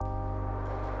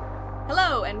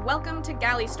and welcome to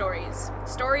Galley Stories,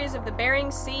 stories of the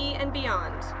Bering Sea and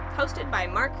beyond, hosted by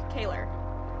Mark Kaler.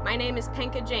 My name is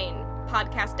Penka Jane,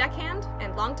 podcast deckhand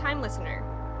and longtime listener.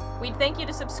 We'd thank you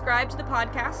to subscribe to the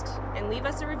podcast and leave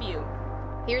us a review.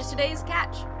 Here's today's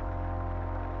catch.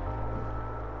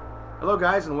 Hello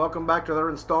guys, and welcome back to another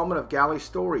installment of Galley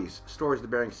Stories, stories of the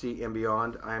Bering Sea and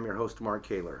beyond. I am your host, Mark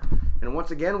Kaler. And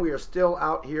once again, we are still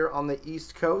out here on the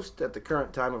East Coast at the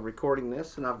current time of recording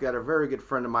this, and I've got a very good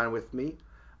friend of mine with me,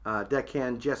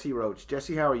 deckhand Jesse Roach.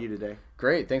 Jesse, how are you today?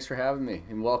 Great, thanks for having me,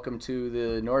 and welcome to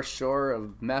the North Shore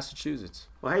of Massachusetts.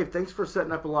 Well, hey, thanks for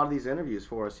setting up a lot of these interviews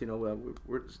for us. You know,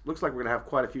 looks like we're going to have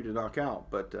quite a few to knock out,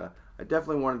 but I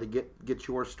definitely wanted to get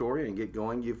your story and get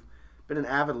going. You've been an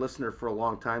avid listener for a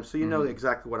long time, so you know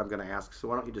exactly what I'm going to ask, so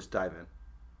why don't you just dive in?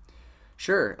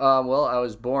 Sure. Well, I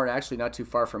was born actually not too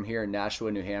far from here in Nashua,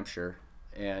 New Hampshire,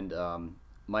 and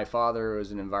my father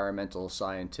was an environmental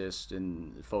scientist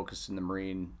and focused in the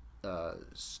marine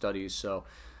studies, so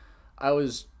I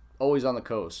was always on the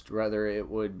coast, whether it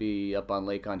would be up on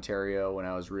Lake Ontario when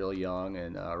I was real young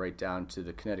and right down to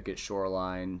the Connecticut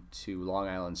shoreline to Long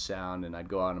Island Sound, and I'd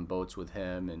go out on boats with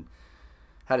him and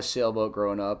had a sailboat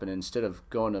growing up, and instead of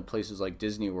going to places like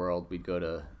Disney World, we'd go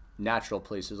to natural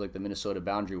places like the Minnesota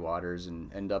Boundary Waters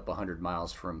and end up 100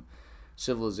 miles from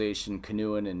civilization,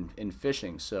 canoeing and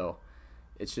fishing. So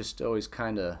it's just always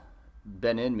kind of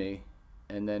been in me.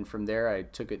 And then from there, I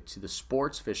took it to the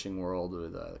sports fishing world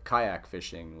with kayak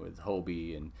fishing with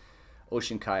Hobie and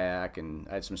Ocean Kayak, and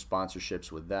I had some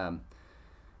sponsorships with them.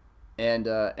 And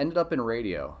ended up in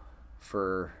radio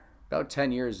for about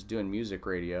 10 years doing music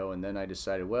radio, and then I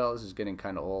decided, well, this is getting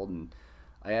kind of old, and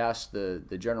I asked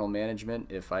the general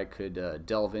management if I could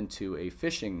delve into a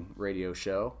fishing radio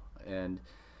show, and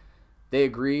they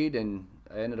agreed, and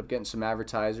I ended up getting some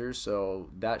advertisers, so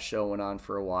that show went on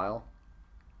for a while.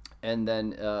 And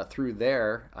then through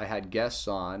there, I had guests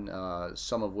on,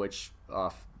 some of which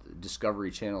off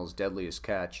Discovery Channel's Deadliest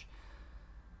Catch.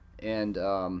 And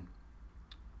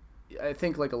I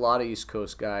think like a lot of East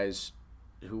Coast guys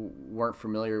who weren't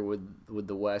familiar with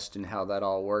the West and how that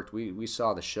all worked, we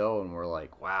saw the show and we're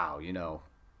like, wow, you know,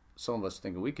 some of us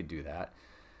thinking we could do that.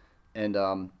 And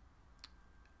on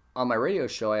my radio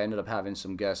show, I ended up having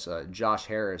some guests. Josh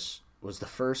Harris was the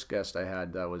first guest I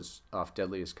had that was off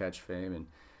Deadliest Catch fame,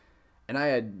 and I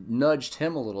had nudged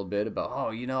him a little bit about,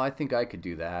 oh, you know, I think I could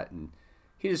do that. And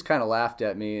he just kind of laughed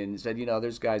at me and said, you know,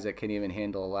 there's guys that can't even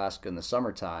handle Alaska in the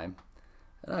summertime.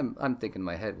 And I'm thinking in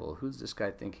my head, well, who's this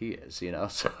guy think he is, you know?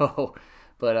 So,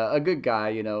 but a good guy,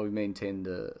 you know. We maintained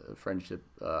a friendship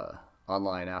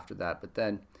online after that. But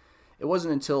then it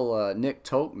wasn't until Nick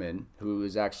Tokman, who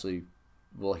is actually,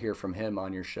 we'll hear from him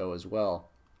on your show as well,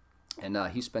 and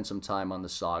he spent some time on the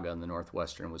Saga in the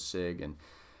Northwestern with Sig, and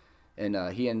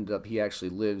he actually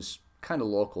lives kind of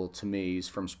local to me. He's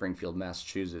from Springfield,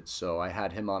 Massachusetts, so I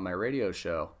had him on my radio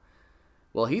show.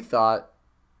 Well, he thought,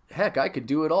 heck, I could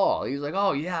do it all. He's like,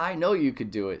 oh, yeah, I know you could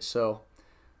do it. So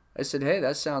I said, hey,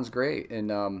 that sounds great.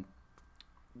 And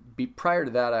prior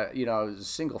to that, I was a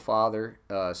single father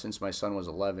since my son was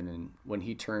 11. And when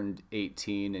he turned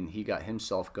 18 and he got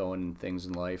himself going in things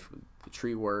in life, with the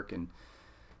tree work,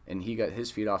 and he got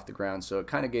his feet off the ground. So it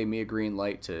kind of gave me a green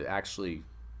light to actually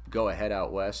go ahead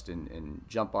out west and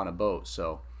jump on a boat.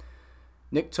 So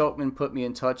Nick Tokman put me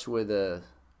in touch with a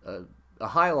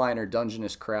Highliner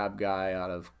Dungeness crab guy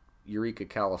out of Eureka,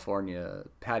 California,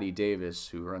 Patty Davis,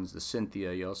 who runs the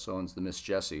Cynthia. He also owns the Miss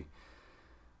Jessie.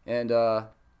 And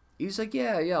he's like,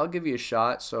 yeah, I'll give you a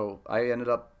shot. So I ended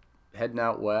up heading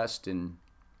out west and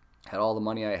had all the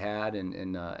money I had, and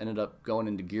ended up going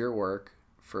into gear work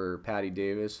for Patty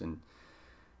Davis and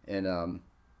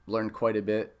learned quite a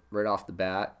bit right off the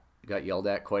bat. Got yelled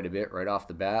at quite a bit right off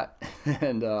the bat.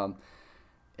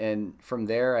 And from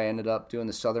there, I ended up doing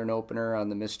the Southern Opener on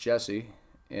the Miss Jessie,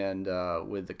 and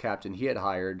with the captain he had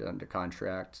hired under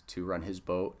contract to run his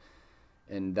boat,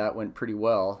 and that went pretty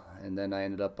well. And then I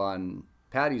ended up on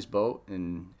Patty's boat,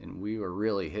 and we were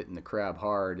really hitting the crab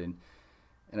hard, and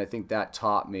I think that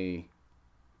taught me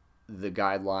the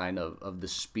guideline of the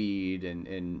speed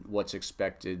and what's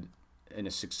expected in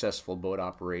a successful boat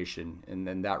operation, and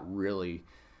then that really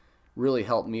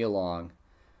helped me along.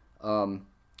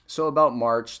 So about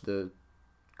March, the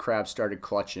crab started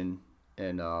clutching,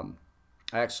 and I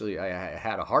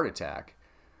had a heart attack.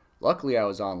 Luckily, I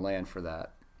was on land for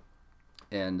that.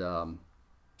 And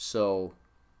so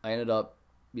I ended up,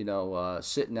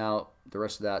 sitting out the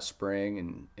rest of that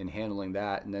spring and handling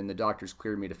that. And then the doctors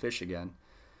cleared me to fish again.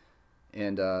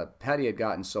 And Patty had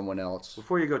gotten someone else.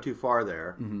 Before you go too far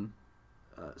there,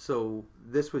 so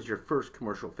this was your first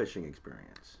commercial fishing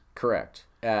experience? Correct.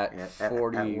 At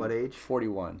 40, at what age?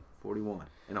 41. 41.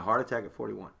 And a heart attack at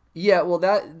 41. Yeah, well,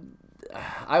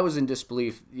 I was in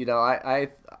disbelief. I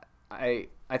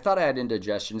thought I had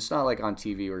indigestion. It's not like on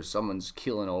TV where someone's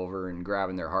keeling over and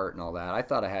grabbing their heart and all that. I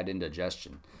thought I had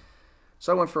indigestion.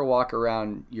 So I went for a walk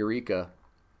around Eureka,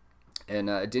 and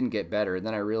it didn't get better. And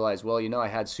then I realized, well, I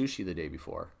had sushi the day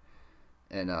before,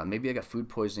 and maybe I got food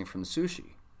poisoning from the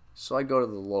sushi. So I go to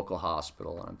the local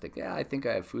hospital, and I'm thinking, I think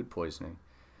I have food poisoning.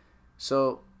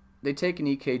 So they take an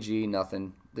EKG,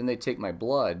 nothing. Then they take my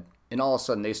blood, and all of a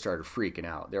sudden they started freaking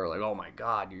out. They were like, "Oh my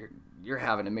God, you're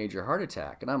having a major heart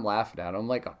attack," and I'm laughing at them. I'm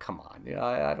like, "Oh, come on,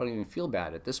 I don't even feel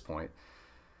bad at this point."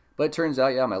 But it turns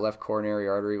out, my left coronary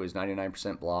artery was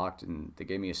 99% blocked, and they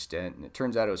gave me a stent. And it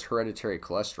turns out it was hereditary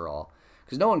cholesterol,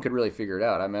 because no one could really figure it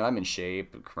out. I mean, I'm in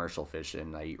shape, commercial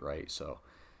fishing, I eat right, so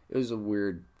it was a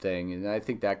weird thing, and I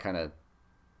think that kind of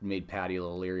made Patty a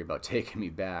little leery about taking me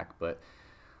back. But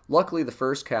luckily, the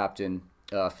first captain,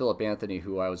 Philip Anthony,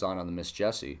 who I was on the Miss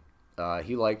Jessie,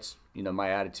 he liked my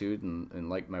attitude and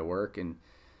liked my work, and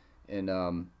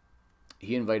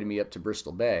he invited me up to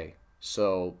Bristol Bay.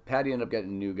 So Patty ended up getting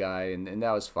a new guy, and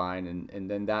that was fine. And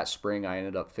then that spring, I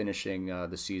ended up finishing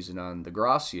the season on the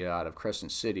Gracia out of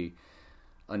Crescent City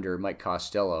under Mike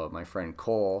Costello. My friend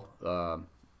Cole, a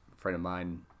friend of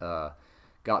mine,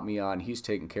 got me on. He's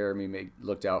taking care of me,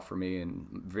 looked out for me,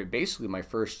 and basically my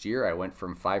first year, I went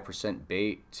from 5%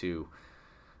 bait to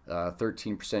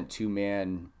 13%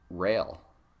 two-man rail.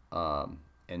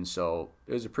 And so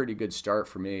it was a pretty good start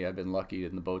for me. I've been lucky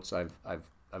in the boats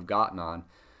I've gotten on.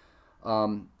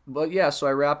 But yeah, so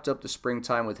I wrapped up the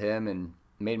springtime with him and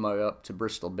made my way up to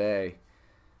Bristol Bay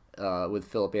with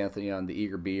Philip Anthony on the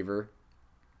Eager Beaver,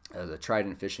 the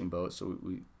Trident fishing boat. So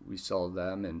we sold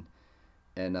them,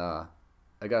 and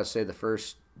I gotta say the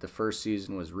first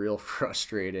season was real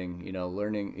frustrating.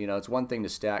 Learning. It's one thing to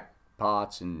stack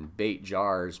pots and bait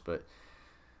jars, but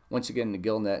once you get into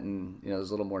gill netting, there's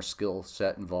a little more skill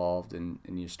set involved, and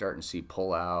you're starting to see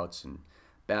pull-outs and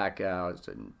back-outs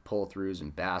and pull-throughs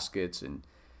and baskets, and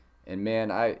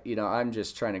man, I'm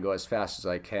just trying to go as fast as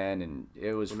I can, and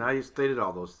it was... Well, now you stated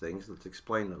all those things. Let's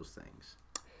explain those things.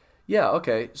 Yeah,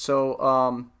 okay.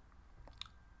 So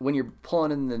when you're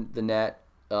pulling in the net,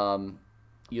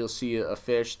 you'll see a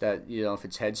fish that, if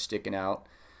its head's sticking out,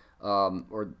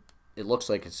 or it looks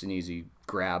like it's an easy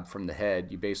grab from the head,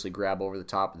 you basically grab over the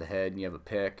top of the head and you have a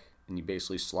pick, and you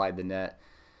basically slide the net,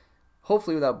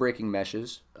 hopefully without breaking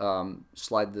meshes,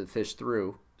 slide the fish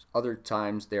through. Other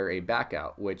times they're a back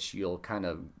out, which you'll kind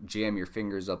of jam your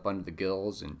fingers up under the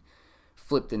gills and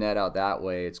flip the net out that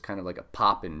way. It's kind of like a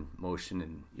popping motion,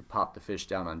 and you pop the fish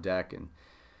down on deck. And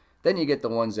then you get the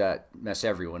ones that mess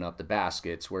everyone up, the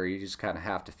baskets, where you just kind of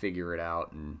have to figure it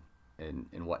out and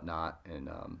whatnot. And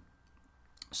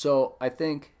so I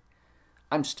think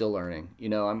I'm still learning.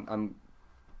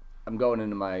 I'm going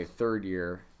into my third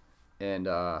year, and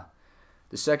the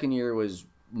second year was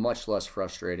much less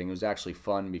frustrating. It was actually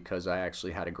fun because I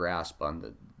actually had a grasp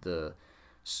on the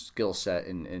skill set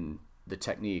and the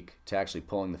technique to actually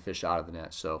pulling the fish out of the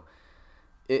net. So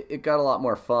it got a lot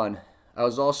more fun. I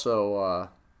was also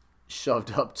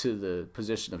shoved up to the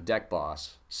position of deck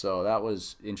boss. So that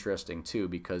was interesting too,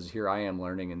 because here I am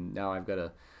learning, and now I've got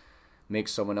to make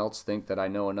someone else think that I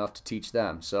know enough to teach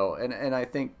them. So, and I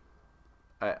think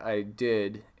I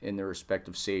did in the respect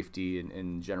of safety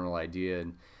and general idea.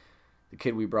 And the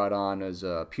kid we brought on is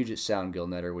a Puget Sound gill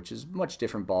netter, which is a much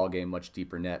different ball game, much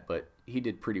deeper net, but he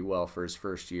did pretty well for his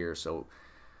first year. So,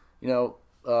 it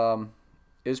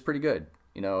was pretty good.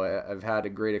 I've had a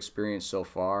great experience so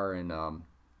far, and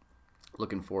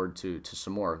looking forward to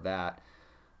some more of that.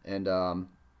 And,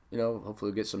 hopefully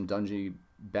we'll get some Dungy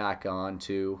back on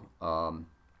too.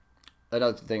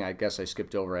 Another thing I guess I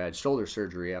skipped over, I had shoulder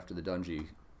surgery after the Dungy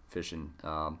fishing.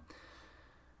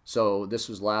 So this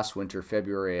was last winter,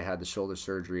 February, I had the shoulder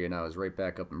surgery, and I was right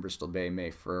back up in Bristol Bay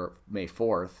May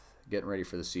 4th, getting ready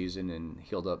for the season, and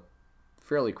healed up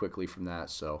fairly quickly from that.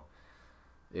 So,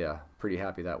 yeah, pretty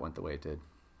happy that went the way it did.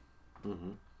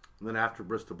 Mm-hmm. And then after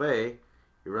Bristol Bay,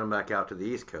 you run back out to the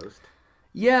East Coast.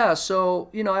 Yeah, so,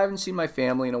 I haven't seen my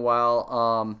family in a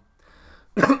while.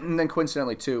 And then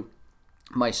coincidentally, too,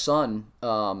 my son,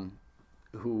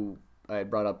 who I had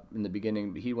brought up in the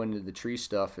beginning, he went into the tree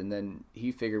stuff, and then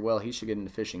he figured, well, he should get into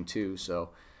fishing too. So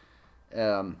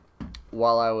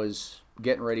while I was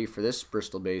getting ready for this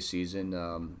Bristol Bay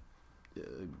season,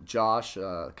 Josh,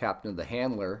 captain of the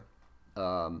Handler,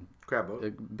 crab boat,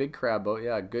 a big crab boat,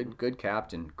 yeah, good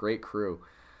captain, great crew.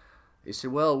 They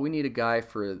said, well, we need a guy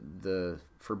for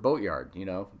Boatyard,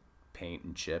 paint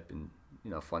and chip and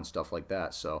fun stuff like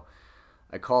that. So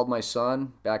I called my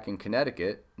son back in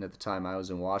Connecticut, and at the time I was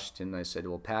in Washington. I said,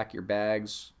 well, pack your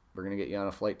bags. We're going to get you on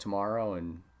a flight tomorrow,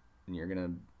 and you're going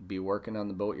to be working on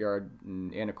the boatyard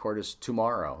in Anacortes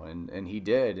tomorrow. And he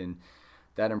did, and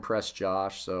that impressed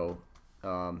Josh. So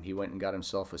he went and got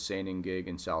himself a seining gig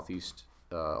in Southeast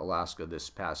Alaska this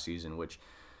past season, which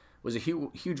was a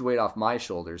huge weight off my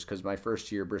shoulders, because my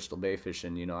first year Bristol Bay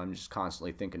fishing, I'm just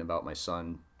constantly thinking about my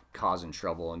son causing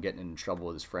trouble and getting in trouble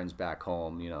with his friends back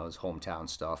home, his hometown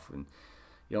stuff, and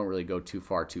you don't really go too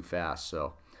far too fast.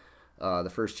 So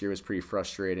the first year was pretty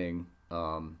frustrating,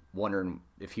 wondering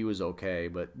if he was okay.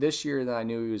 But this year that I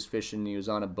knew he was fishing, he was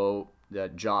on a boat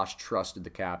that Josh trusted the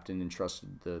captain and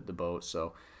trusted the boat,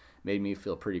 so made me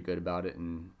feel pretty good about it,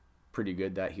 and pretty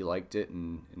good that he liked it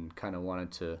and kind of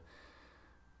wanted to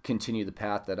continue the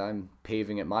path that I'm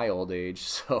paving at my old age.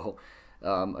 So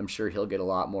I'm sure he'll get a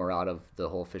lot more out of the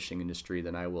whole fishing industry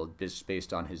than I will, just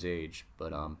based on his age.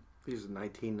 But he's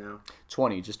 19 now.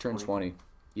 20, just turned 20.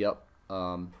 Yep.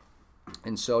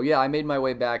 And so yeah, I made my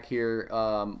way back here.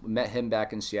 Met him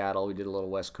back in Seattle. We did a little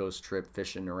West Coast trip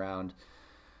fishing around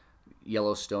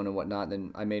Yellowstone and whatnot.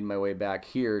 Then I made my way back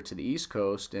here to the East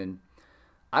Coast, and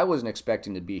I wasn't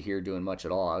expecting to be here doing much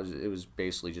at all. It was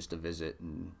basically just a visit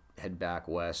and head back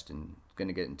west, and going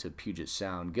to get into Puget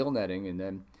Sound gill netting. And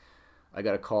then I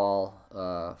got a call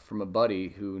from a buddy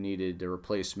who needed a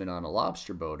replacement on a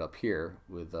lobster boat up here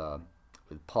with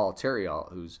Paul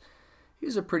Terriot,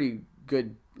 he's a pretty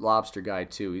good lobster guy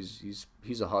too.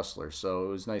 He's a hustler, so it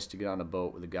was nice to get on a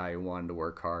boat with a guy who wanted to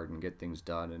work hard and get things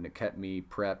done, and it kept me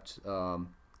prepped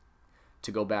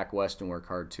to go back west and work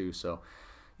hard too. So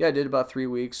yeah, I did about 3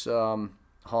 weeks hauling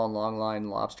longline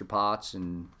lobster pots,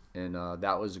 and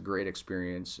that was a great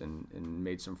experience, and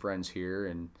made some friends here,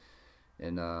 and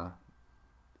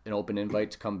an open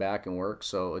invite to come back and work.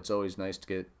 So it's always nice to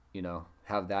get,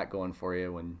 have that going for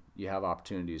you when you have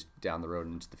opportunities down the road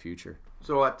and into the future.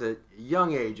 So at the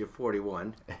young age of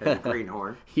 41 as a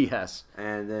greenhorn. Yes.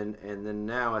 And then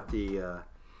now at the,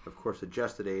 of course,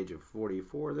 adjusted age of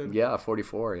 44 then? Yeah,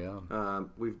 44, yeah.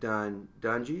 We've done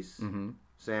dungeons, Mm-hmm.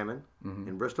 salmon, Mm-hmm.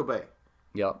 in Bristol Bay.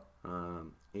 Yep.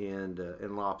 And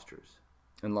lobsters.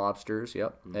 And lobsters,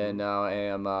 yep. Mm-hmm. And now I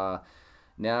am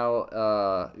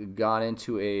gone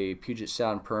into a Puget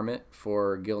Sound permit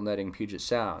for gill netting Puget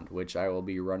Sound, which I will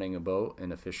be running a boat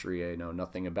in a fishery I know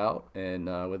nothing about, and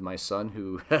with my son,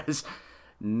 who has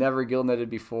never gill netted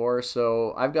before.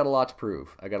 So I've got a lot to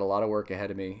prove. I got a lot of work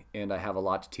ahead of me, and I have a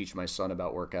lot to teach my son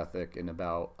about work ethic and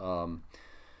about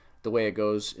the way it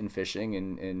goes in fishing,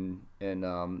 and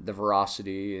the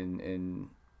veracity and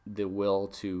the will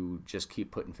to just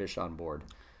keep putting fish on board.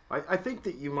 I think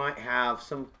that you might have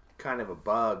some kind of a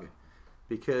bug,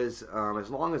 because as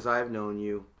long as I've known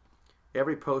you,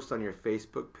 every post on your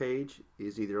Facebook page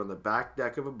is either on the back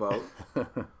deck of a boat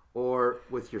or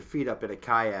with your feet up in a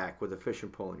kayak with a fishing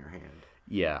pole in your hand.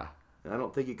 Yeah. And I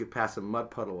don't think you could pass a mud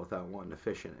puddle without wanting to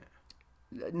fish in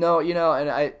it. No,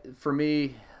 and for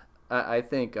me, I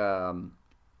think I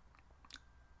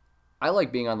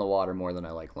like being on the water more than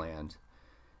I like land,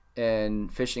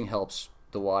 and fishing helps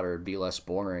the water be less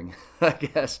boring, I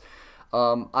guess.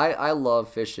 I love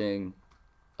fishing.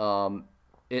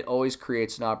 It always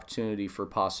creates an opportunity for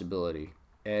possibility.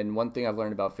 And one thing I've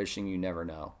learned about fishing, you never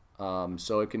know.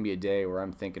 So it can be a day where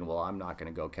I'm thinking, well, I'm not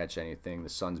going to go catch anything. The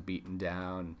sun's beating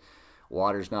down,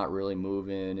 water's not really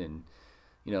moving, and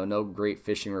no great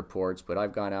fishing reports. But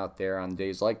I've gone out there on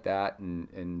days like that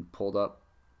and pulled up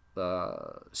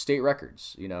state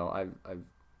records.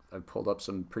 I've pulled up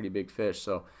some pretty big fish.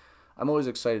 So I'm always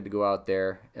excited to go out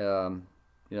there.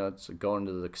 It's like going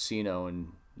to the casino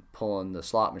and pulling the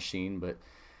slot machine, but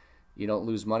you don't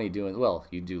lose money doing, well,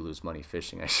 you do lose money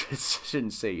fishing. I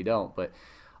shouldn't say you don't, but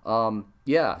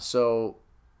yeah, so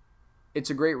it's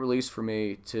a great release for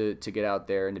me to get out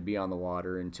there and to be on the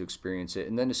water and to experience it,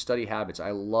 and then to study habits.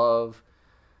 I love,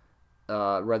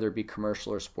 whether it be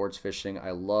commercial or sports fishing,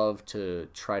 I love to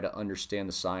try to understand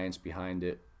the science behind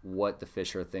it, what the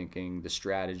fish are thinking, the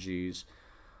strategies.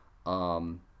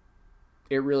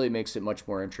 It really makes it much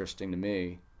more interesting to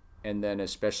me. And then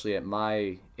especially at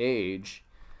my age,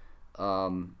 it's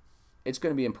going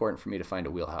to be important for me to find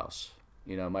a wheelhouse.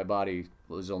 My body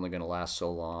is only going to last so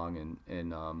long.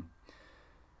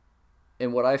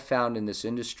 And what I've found in this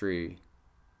industry,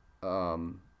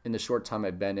 in the short time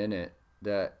I've been in it,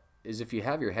 that is if you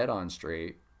have your head on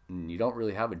straight and you don't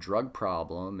really have a drug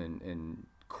problem and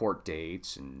court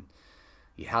dates, and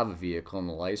you have a vehicle and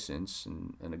a license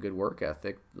and a good work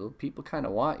ethic, people kind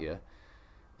of want you.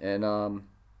 And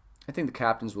I think the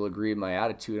captains will agree with my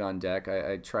attitude on deck.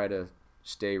 I try to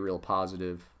stay real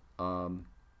positive.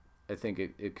 I think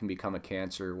it can become a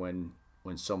cancer when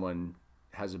when someone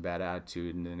has a bad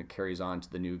attitude, and then it carries on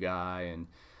to the new guy, and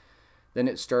then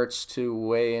it starts to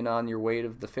weigh in on your weight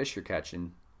of the fish you're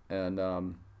catching, and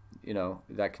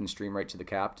that can stream right to the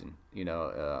captain,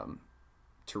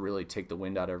 to really take the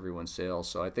wind out of everyone's sails.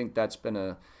 So I think that's been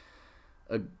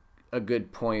a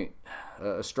good point,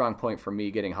 a strong point for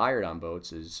me getting hired on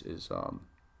boats is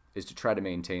to try to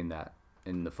maintain that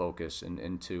in the focus,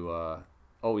 and to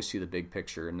always see the big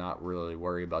picture and not really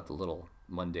worry about the little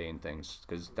mundane things,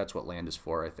 because that's what land is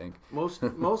for, I think.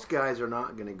 Most guys are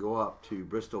not going to go up to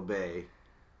Bristol Bay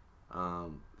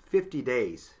 50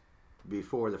 days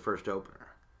before the first opener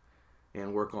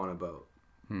and work on a boat,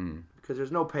 because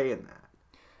there's no pay in that.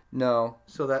 No.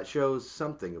 So that shows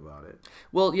something about it.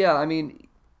 Well, yeah, I mean,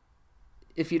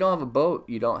 if you don't have a boat,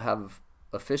 you don't have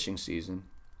a fishing season.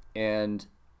 And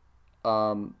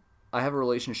I have a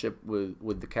relationship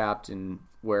with the captain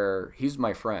where he's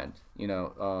my friend. It's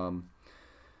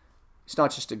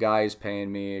not just a guy who's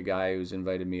paying me, a guy who's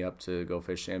invited me up to go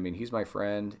fishing. I mean, he's my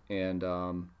friend, and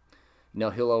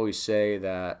he'll always say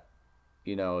that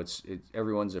it's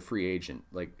everyone's a free agent,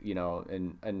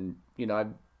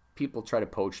 people try to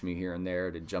poach me here and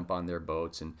there to jump on their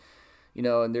boats, and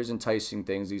there's enticing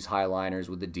things, these highliners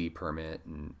with the D permit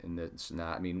and this and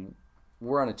that. I mean,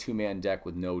 we're on a 2-man deck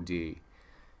with no D,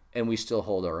 and we still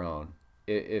hold our own.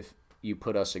 If you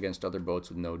put us against other boats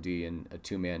with no D and a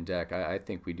 2-man deck, I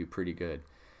think we do pretty good.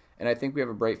 And I think we have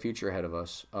a bright future ahead of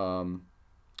us,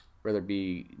 whether it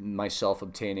be myself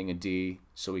obtaining a D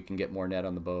so we can get more net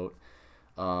on the boat,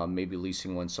 maybe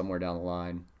leasing one somewhere down the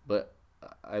line. But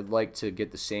I'd like to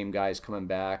get the same guys coming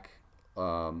back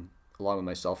along with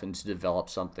myself, and to develop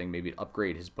something, maybe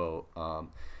upgrade his boat,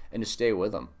 and to stay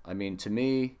with him. I mean, to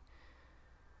me,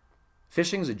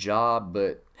 fishing's a job,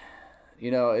 but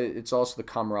it's also the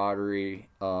camaraderie,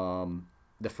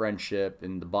 the friendship,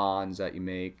 and the bonds that you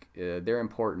make. They're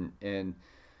important, and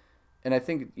I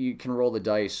think you can roll the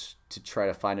dice to try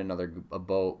to find a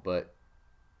boat, but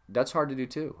that's hard to do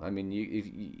too. I mean,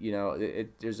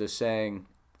 there's a saying,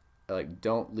 like,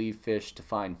 don't leave fish to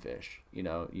find fish. You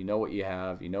know what you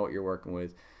have, you know what you're working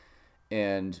with,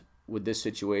 and with this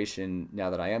situation, now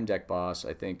that I am deck boss,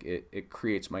 I think it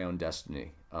creates my own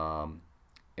destiny.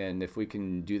 And if we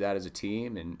can do that as a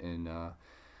team and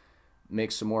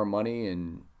make some more money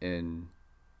and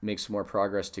make some more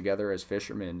progress together as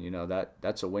fishermen,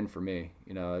 that's a win for me.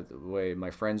 The way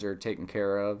my friends are taken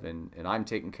care of, and I'm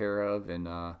taken care of, and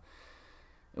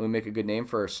we make a good name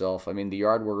for ourselves. I mean, the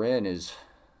yard we're in is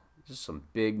just some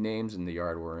big names in the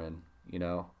yard we're in,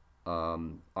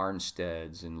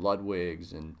 Arnsted's and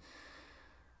Ludwig's, and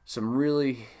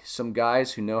some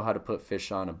guys who know how to put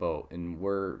fish on a boat, and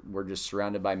we're just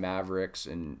surrounded by mavericks,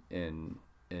 and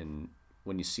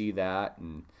when you see that,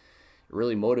 and it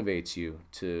really motivates you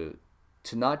to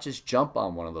not just jump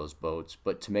on one of those boats,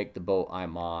 but to make the boat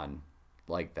I'm on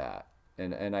like that,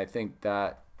 and I think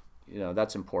that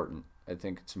that's important. I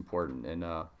think it's important, and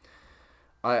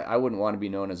I wouldn't want to be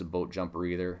known as a boat jumper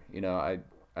either.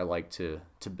 I like to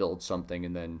build something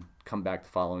and then come back the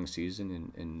following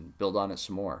season and build on it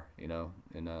some more,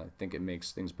 and I think it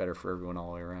makes things better for everyone all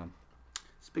the way around.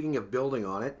 Speaking of building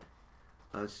on it,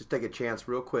 let's just take a chance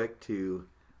real quick to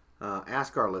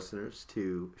ask our listeners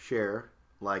to share,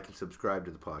 like, and subscribe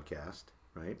to the podcast,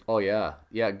 right? Oh, yeah.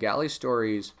 Yeah, Galley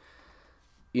Stories,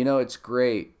 it's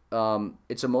great.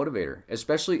 It's a motivator,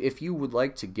 especially if you would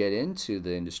like to get into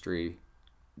the industry.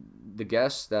 The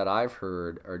guests that I've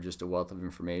heard are just a wealth of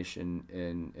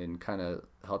information and kind of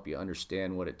help you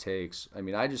understand what it takes. I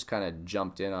mean, I just kind of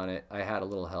jumped in on it. I had a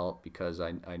little help because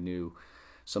I knew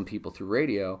some people through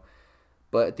radio.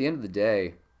 But at the end of the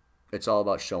day, it's all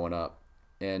about showing up.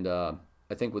 And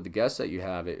I think with the guests that you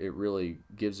have, it really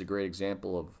gives a great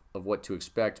example of what to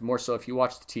expect. More so if you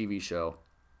watch the TV show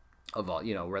of all,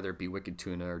 whether it be Wicked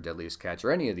Tuna or Deadliest Catch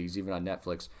or any of these, even on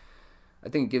Netflix, I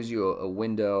think it gives you a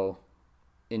window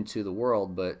into the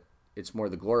world, but it's more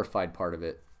the glorified part of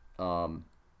it.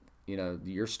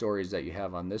 Your stories that you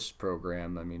have on this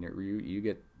program, I mean, you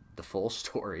get the full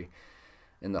story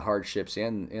and the hardships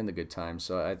and the good times.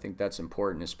 So I think that's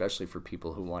important, especially for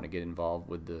people who want to get involved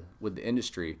with the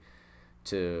industry,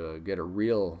 to get a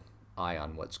real eye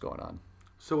on what's going on.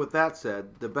 So with that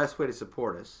said, the best way to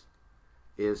support us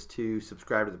is to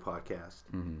subscribe to the podcast.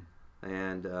 Mm-hmm.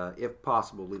 And if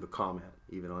possible, leave a comment,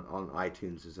 even on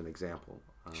iTunes as an example.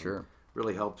 Sure.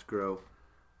 Really helps grow.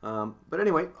 But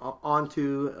anyway, on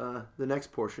to the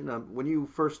next portion. When you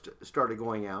first started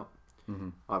going out,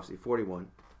 obviously 41,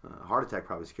 heart attack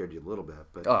probably scared you a little bit.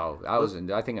 But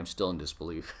I think I'm still in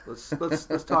disbelief.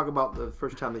 let's talk about the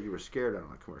first time that you were scared out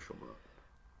on a commercial boat.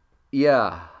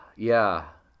 Yeah.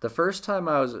 The first time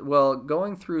I was, well,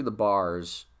 going through the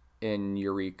bars in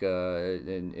Eureka,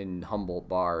 in Humboldt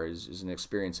Bar is an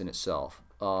experience in itself.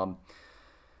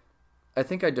 I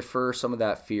think I defer some of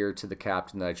that fear to the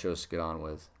captain that I chose to get on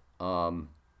with. The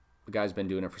guy's been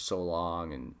doing it for so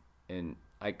long, and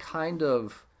I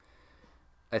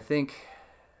think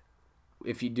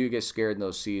if you do get scared in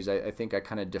those seas, I think I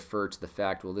kind of defer to the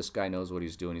fact, well, this guy knows what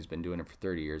he's doing. He's been doing it for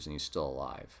 30 years, and he's still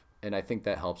alive. And I think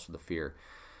that helps with the fear.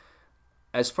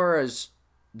 As far as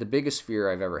the biggest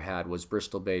fear I've ever had was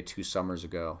Bristol Bay 2 summers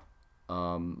ago.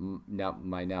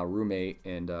 My now roommate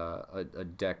and a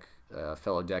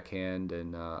fellow deckhand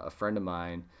and a friend of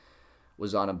mine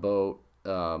was on a boat.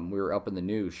 We were up in the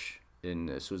Noosh, and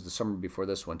this was the summer before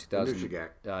this one, 2000.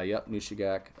 Nushagak. Yep,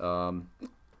 Nushagak,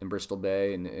 in Bristol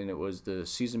Bay, and it was the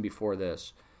season before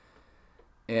this.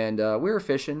 And we were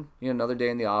fishing, another day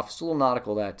in the office, a little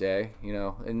nautical that day,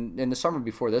 And the summer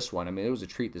before this one, I mean, it was a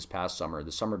treat this past summer.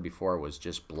 The summer before was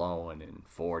just blowing and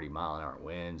 40-mile-an-hour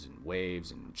winds and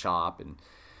waves and chop, and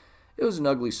it was an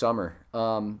ugly summer.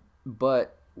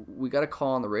 But we got a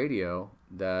call on the radio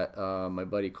that my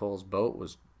buddy Cole's boat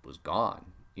was gone,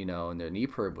 and the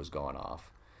EPIRB was going off.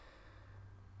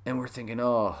 And we're thinking,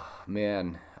 oh,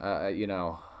 man,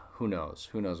 who knows?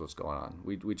 Who knows what's going on?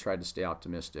 We tried to stay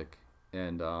optimistic.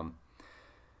 And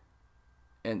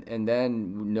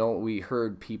then we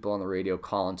heard people on the radio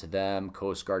calling to them,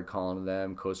 Coast Guard calling to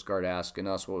them, Coast Guard asking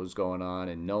us what was going on,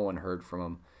 and no one heard from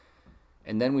them.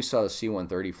 And then we saw the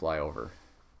C-130 fly over.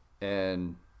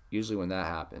 And usually when that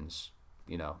happens,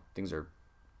 things are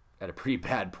at a pretty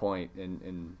bad point,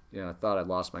 and I thought I'd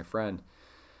lost my friend.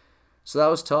 So that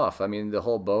was tough. I mean, the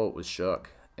whole boat was shook.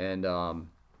 And,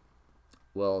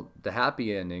 well, the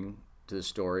happy ending to the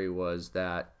story was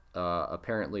that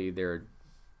apparently their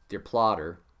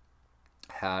plotter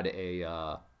had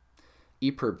a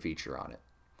EPIRB feature on it.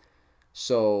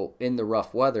 So in the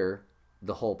rough weather,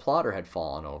 the whole plotter had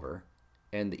fallen over,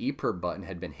 and the EPIRB button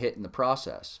had been hit in the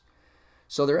process.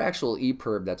 So their actual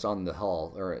EPIRB that's on the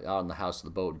hull or on the house of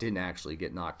the boat didn't actually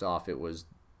get knocked off. It was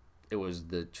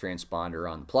the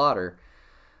transponder on the plotter.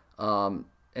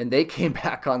 And they came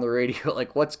back on the radio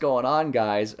like, what's going on,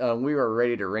 guys? We were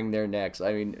ready to wring their necks.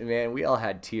 I mean, man, we all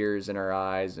had tears in our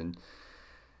eyes. And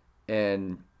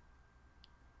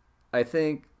I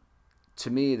think, to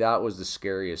me, that was the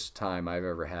scariest time I've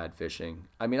ever had fishing.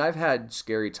 I mean, I've had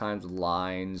scary times with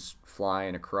lines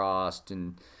flying across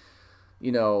and,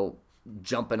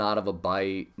 jumping out of a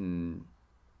bite and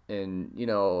an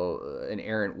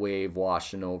errant wave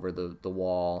washing over the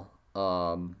wall.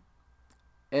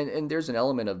 And there's an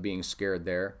element of being scared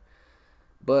there.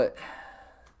 But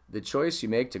the choice you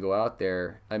make to go out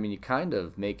there, I mean, you kind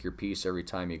of make your peace every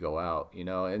time you go out,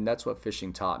 and that's what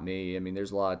fishing taught me. I mean,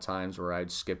 there's a lot of times where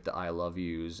I'd skip the I love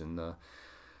yous and the,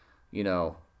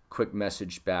 quick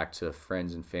message back to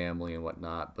friends and family and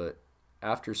whatnot. But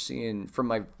after seeing, from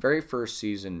my very first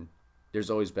season, there's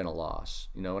always been a loss.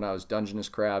 When I was Dungeness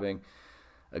crabbing,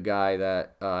 a guy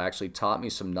that actually taught me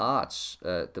some knots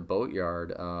at the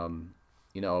boatyard,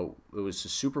 it was a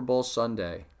Super Bowl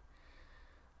Sunday,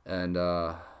 and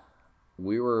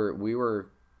we were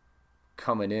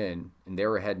coming in, and they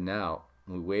were heading out.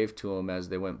 And we waved to him as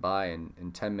they went by,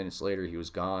 and 10 minutes later, he was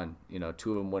gone. 2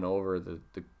 of them went over,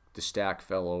 the stack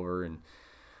fell over, and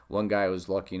one guy was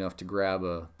lucky enough to grab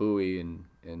a buoy, and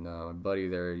my buddy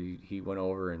there, he went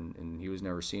over, and he was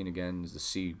never seen again, as the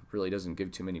sea really doesn't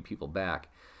give too many people back.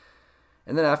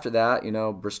 And then after that,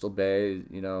 Bristol Bay,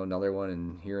 another one,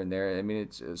 and here and there. I mean,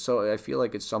 so I feel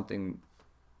like it's something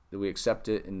that we accept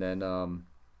it, and then,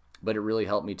 but it really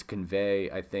helped me to convey,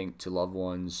 I think, to loved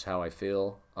ones how I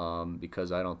feel,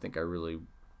 because I don't think I really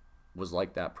was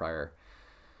like that prior.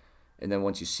 And then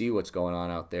once you see what's going on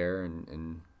out there,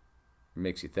 and it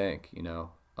makes you think,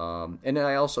 And then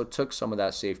I also took some of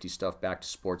that safety stuff back to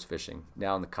sports fishing.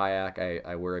 Now in the kayak,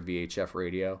 I wear a VHF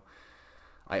radio.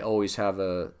 I always have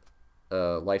a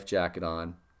life jacket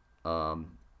on,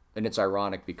 and it's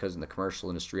ironic because in the commercial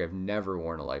industry I've never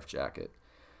worn a life jacket,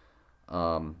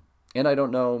 and I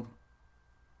don't know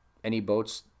any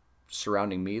boats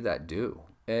surrounding me that do,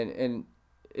 and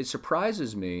it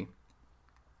surprises me.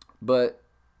 But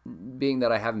being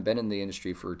that I haven't been in the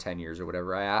industry for 10 years or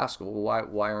whatever, I ask, well,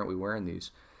 why aren't we wearing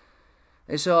these?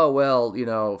 They say, oh, well,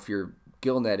 if you're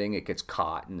gill netting, it gets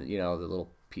caught, and the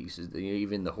little pieces,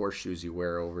 even the horseshoes you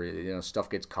wear over it, stuff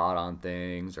gets caught on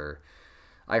things, or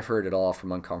I've heard it all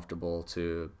from uncomfortable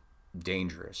to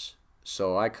dangerous.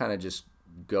 So I kind of just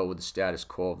go with the status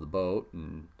quo of the boat,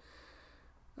 and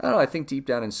I don't know, I think deep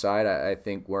down inside, I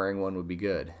think wearing one would be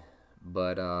good,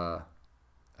 but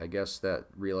I guess that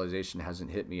realization hasn't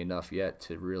hit me enough yet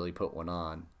to really put one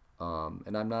on.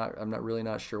 And I'm not really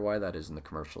not sure why that is in the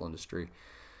commercial industry,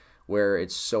 where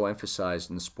it's so emphasized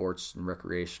in the sports and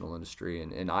recreational industry.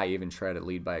 And I even try to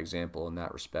lead by example in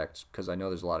that respect, because I know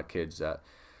there's a lot of kids that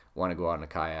want to go out in a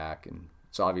kayak, and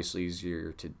it's obviously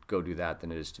easier to go do that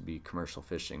than it is to be commercial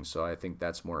fishing. So I think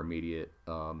that's more immediate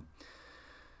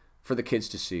for the kids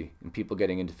to see, and people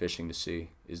getting into fishing to see,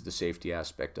 is the safety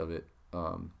aspect of it.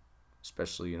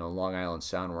 Especially, Long Island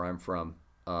Sound, where I'm from,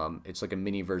 it's like a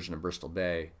mini version of Bristol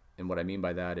Bay. And what I mean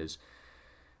by that is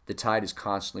the tide is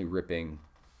constantly ripping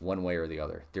one way or the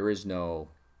other. There is no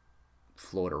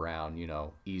float around,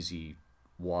 easy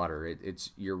water.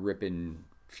 It's you're ripping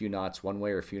a few knots one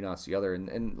way or a few knots the other.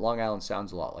 And Long Island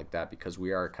Sound's a lot like that, because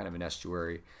we are kind of an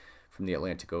estuary from the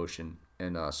Atlantic Ocean.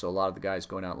 And so a lot of the guys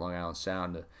going out in Long Island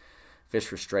Sound to fish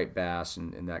for striped bass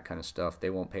and that kind of stuff, they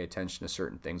won't pay attention to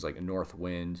certain things like a north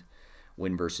wind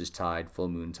versus tide, full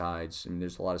moon tides. I mean,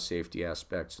 there's a lot of safety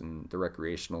aspects in the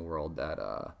recreational world that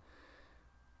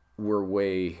we're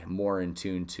way more in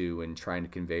tune to and trying to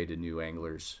convey to new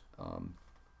anglers on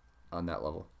that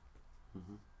level.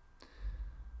 Mm-hmm.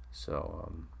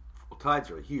 So, well, tides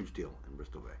are a huge deal in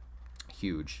Bristol Bay.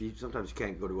 Huge. Sometimes you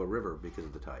can't go to a river because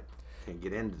of the tide. Can't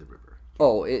get into the river.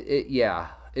 Oh, yeah.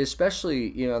 Especially,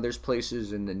 there's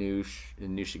places in the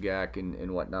Nushagak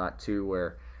and whatnot too,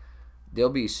 where there'll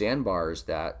be sandbars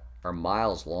that are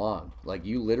miles long. Like,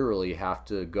 you literally have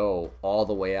to go all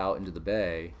the way out into the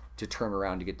bay to turn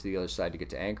around to get to the other side to get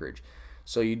to anchorage.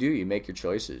 So you make your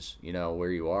choices, where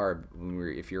you are.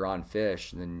 If you're on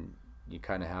fish, then you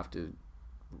kind of have to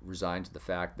resign to the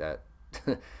fact that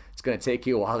it's going to take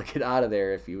you a while to get out of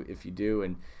there if you do.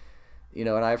 And and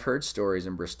I've heard stories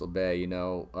in Bristol Bay,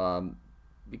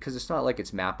 because it's not like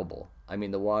it's mappable. I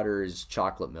mean, the water is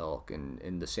chocolate milk,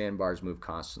 and the sandbars move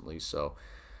constantly. So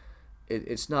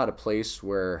it's not a place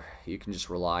where you can just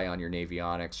rely on your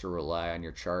navionics or rely on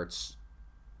your charts.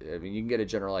 I mean, you can get a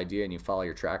general idea and you follow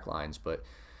your track lines. But,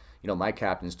 my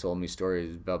captain's told me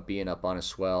stories about being up on a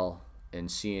swell and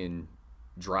seeing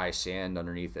dry sand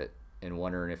underneath it and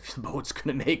wondering if the boat's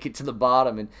going to make it to the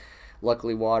bottom. And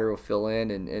luckily water will fill in,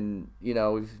 and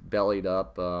we've bellied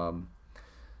up.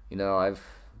 I've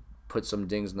put some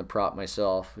dings in the prop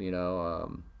myself,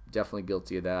 definitely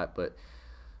guilty of that. But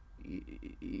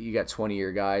you got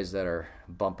 20-year guys that are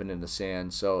bumping in the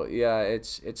sand. So, yeah,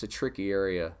 it's a tricky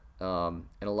area. And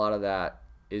a lot of that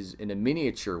is in a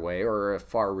miniature way or a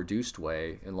far reduced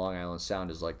way. And Long Island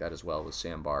Sound is like that as well, with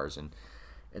sandbars and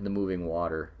the moving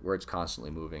water where it's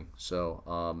constantly moving.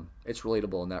 So it's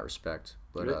relatable in that respect.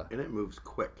 But and it moves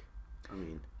quick. I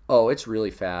mean, oh, it's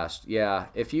really fast. Yeah,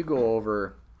 if you go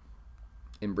over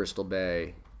in Bristol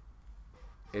Bay,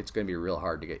 it's going to be real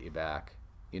hard to get you back.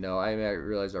 I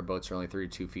realize our boats are only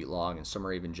 32 feet long, and some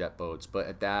are even jet boats. But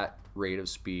at that rate of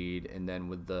speed, and then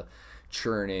with the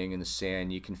churning and the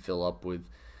sand, you can fill up with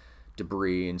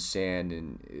debris and sand,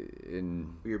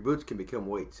 and your boots can become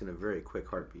weights in a very quick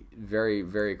heartbeat. Very,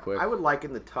 very quick. I would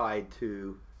liken the tide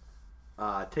to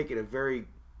taking a very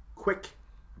quick,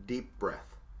 deep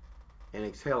breath and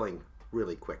exhaling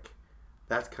really quick.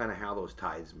 That's kind of how those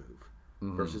tides move.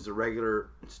 Mm-hmm. Versus a regular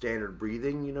standard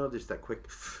breathing, just that quick.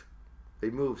 They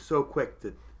move so quick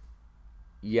that.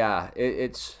 Yeah,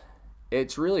 it's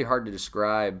really hard to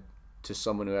describe to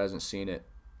someone who hasn't seen it.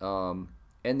 And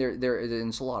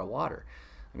it's a lot of water.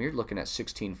 I mean, you're looking at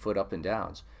 16-foot up and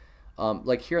downs.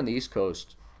 Like here on the East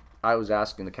Coast, I was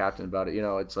asking the captain about it.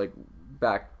 It's like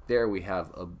back there we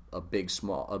have a big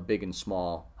and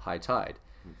small high tide.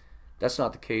 That's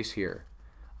not the case here.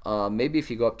 Maybe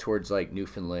if you go up towards like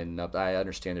Newfoundland, I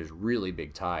understand there's really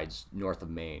big tides north of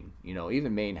Maine.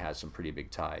 Even Maine has some pretty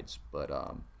big tides. But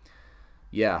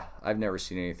yeah, I've never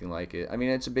seen anything like it. I mean,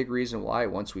 it's a big reason why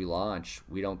once we launch,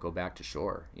 we don't go back to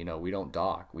shore. We don't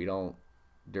dock.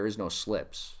 There is no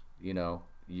slips.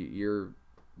 You're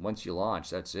once you launch,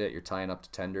 that's it. You're tying up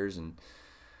to tenders and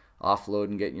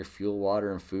offloading, getting your fuel,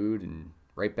 water, and food, and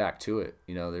right back to it.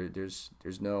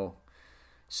 There's no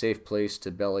safe place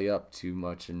to belly up too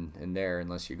much in there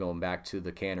unless you're going back to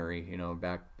the cannery,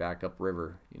 back up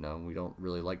river. We don't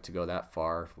really like to go that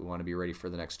far if we want to be ready for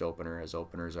the next opener, as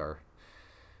openers are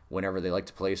whenever they like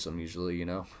to place them usually.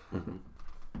 Mm-hmm.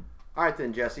 All right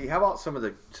then, Jesse, how about some of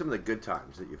the good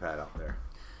times that you've had out there?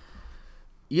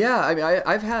 Yeah, I mean,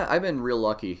 I've been real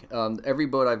lucky. Every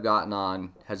boat I've gotten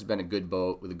on has been a good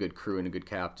boat with a good crew and a good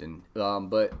captain.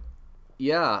 But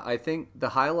yeah, I think the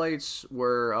highlights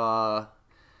were out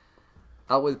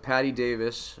with Patty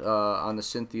Davis on the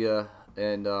Cynthia,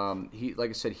 and he, like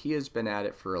I said, he has been at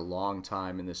it for a long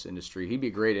time in this industry. He'd be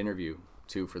a great interview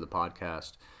too for the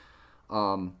podcast.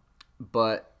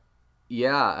 But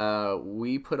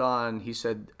We put on, he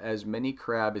said, as many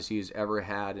crab as he's ever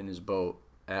had in his boat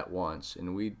at once.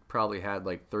 And we probably had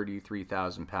like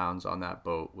 33,000 pounds on that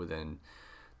boat within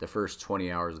the first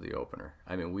 20 hours of the opener.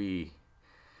 I mean, we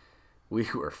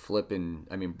were flipping,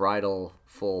 bridle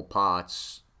full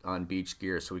pots on beach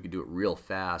gear so we could do it real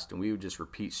fast. And we would just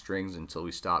repeat strings until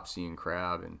we stopped seeing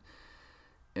crab.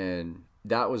 And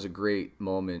that was a great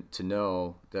moment to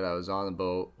know that I was on the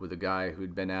boat with a guy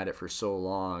who'd been at it for so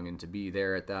long, and to be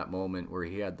there at that moment where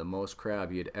he had the most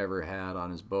crab he had ever had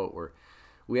on his boat, where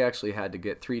we actually had to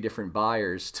get 3 different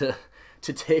buyers to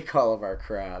take all of our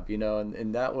crab,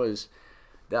 and that was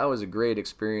a great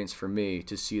experience for me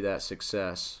to see that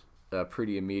success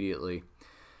pretty immediately.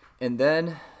 And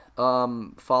then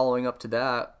following up to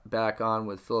that, back on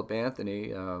with Philip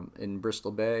Anthony in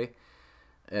Bristol Bay.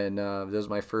 And that was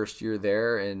my first year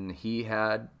there, and he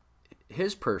had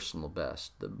his personal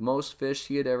best, the most fish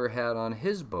he had ever had on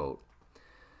his boat.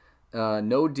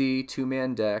 No D,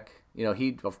 2-man deck.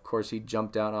 He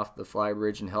jumped down off the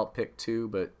flybridge and helped pick 2,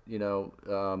 but,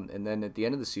 and then at the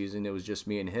end of the season, it was just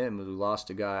me and him. We lost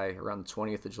a guy around the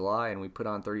 20th of July, and we put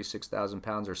on 36,000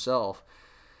 pounds ourselves.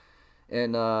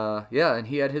 And, and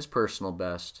he had his personal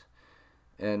best.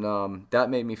 And that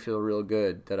made me feel real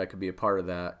good that I could be a part of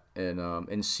that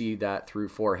and see that through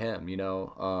for him,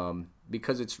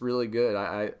 because it's really good.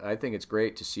 I think it's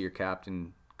great to see your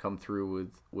captain come through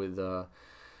with a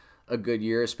good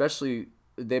year, especially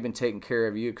they've been taking care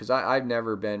of you, because I've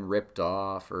never been ripped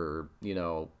off or,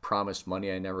 promised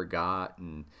money I never got.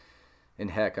 And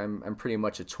heck, I'm pretty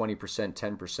much a 20%,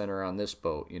 10%er on this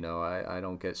boat. I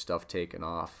don't get stuff taken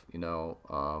off,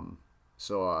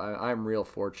 so I'm real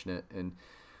fortunate. And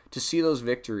to see those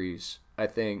victories, I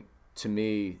think, to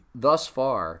me, thus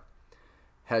far,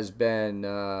 has been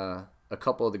a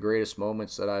couple of the greatest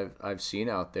moments that I've seen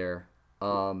out there.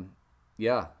 And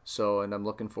I'm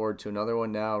looking forward to another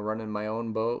one now, running my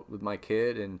own boat with my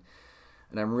kid, and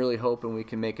I'm really hoping we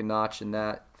can make a notch in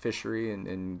that fishery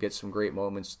and get some great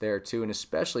moments there too, and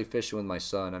especially fishing with my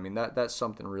son. That's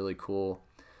something really cool,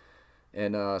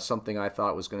 and something I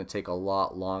thought was going to take a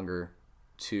lot longer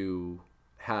to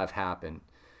have happen.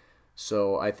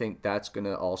 So I think that's going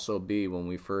to also be when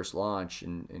we first launch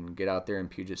and get out there in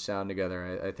Puget Sound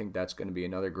together. I think that's going to be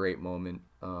another great moment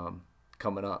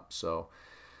coming up. So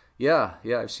yeah,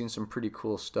 I've seen some pretty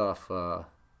cool stuff.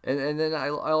 And then I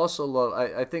also love,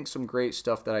 I think some great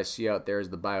stuff that I see out there is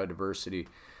the biodiversity.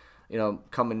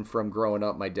 Coming from growing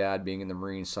up, my dad being in the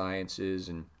marine sciences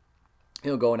and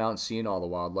going out and seeing all the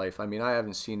wildlife. I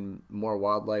haven't seen more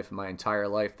wildlife in my entire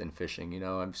life than fishing.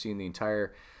 I've seen the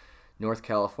entire North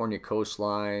California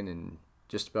coastline and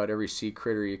just about every sea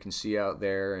critter you can see out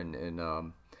there. And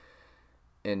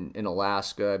in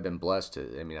Alaska, I've been blessed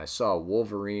to, I saw a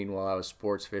wolverine while I was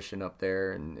sports fishing up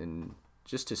there, and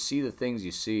just to see the things you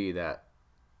see that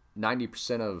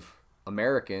 90% of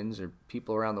Americans or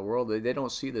people around the world, they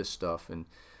don't see this stuff. And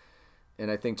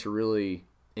I think to really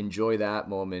enjoy that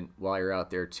moment while you're out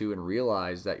there too, and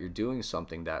realize that you're doing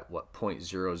something that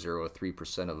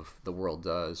 0.003% of the world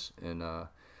does. And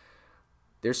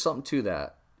there's something to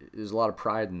that. There's a lot of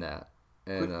pride in that.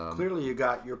 And clearly you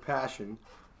got your passion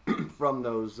from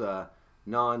those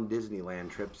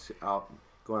non-Disneyland trips out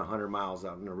going 100 miles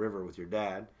out in the river with your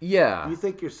dad. Yeah. Do you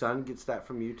think your son gets that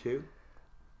from you too?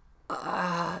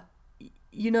 I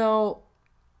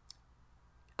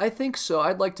think so.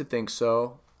 I'd like to think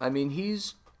so.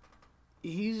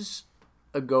 He's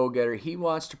a go-getter. He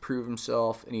wants to prove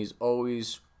himself, and he's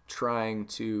always trying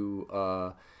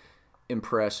to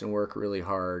impress and work really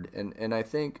hard. And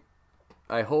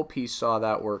I hope he saw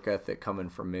that work ethic coming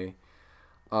from me.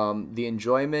 The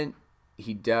enjoyment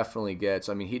he definitely gets.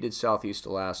 He did Southeast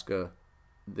Alaska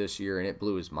this year, and it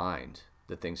blew his mind,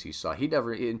 the things he saw.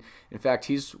 In fact,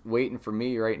 he's waiting for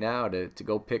me right now to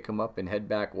go pick him up and head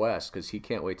back west, because he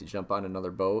can't wait to jump on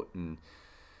another boat. And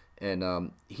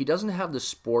he doesn't have the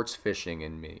sports fishing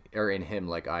in him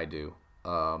like I do.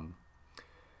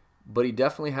 But he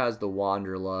definitely has the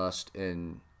wanderlust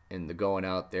and the going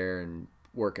out there and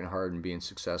working hard and being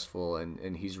successful,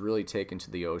 and he's really taken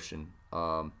to the ocean.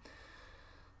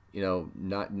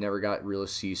 Never got real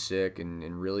seasick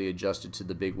and really adjusted to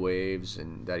the big waves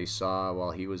and that he saw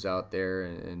while he was out there,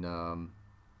 and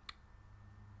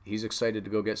he's excited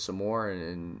to go get some more,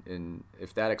 and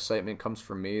if that excitement comes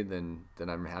from me, then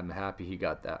I'm happy he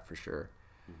got that for sure.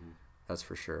 Mm-hmm. That's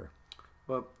for sure.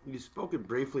 Well, you've spoken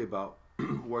briefly about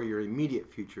where your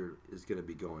immediate future is going to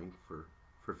be going for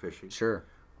fishing. Sure.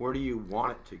 Where do you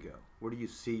want it to go? Where do you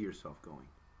see yourself going?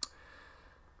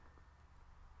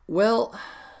 Well,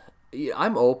 Yeah,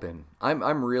 I'm open.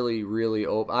 I'm really really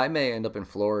open. I may end up in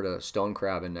Florida stone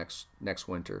crabbing next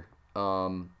winter.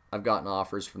 I've gotten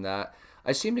offers from that.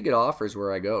 I seem to get offers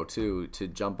where I go too to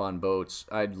jump on boats.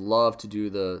 I'd love to do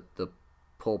the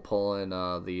pulling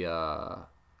the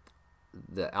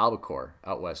albacore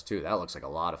out west too. That looks like a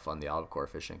lot of fun. The albacore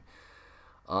fishing.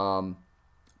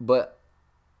 But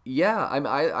yeah,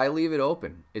 I leave it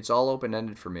open. It's all open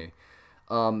ended for me.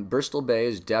 Bristol Bay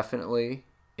is definitely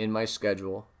in my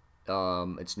schedule.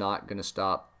 It's not going to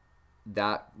stop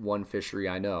that one fishery.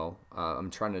 I know. I'm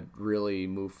trying to really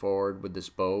move forward with this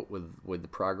boat with the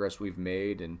progress we've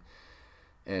made, and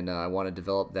I want to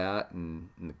develop that. And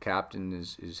the captain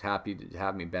is happy to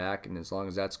have me back, and as long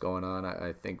as that's going on,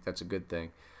 I think that's a good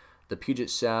thing. The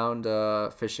Puget Sound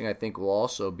fishing, I think, will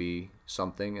also be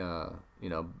something.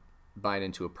 Buying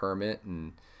into a permit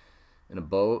and a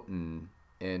boat and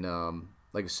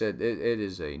like I said, it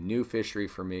is a new fishery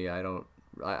for me.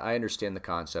 I understand the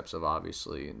concepts of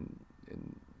obviously and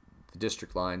the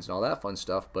district lines and all that fun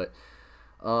stuff, but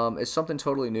it's something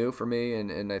totally new for me,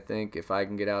 and I think if I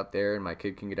can get out there and my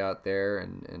kid can get out there,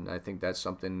 and I think that's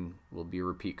something we'll be a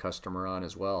repeat customer on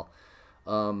as well.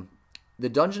 The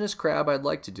Dungeness crab I'd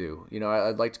like to do.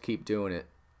 I'd like to keep doing it.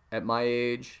 At my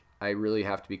age, I really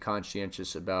have to be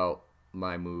conscientious about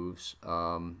my moves.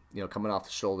 Coming off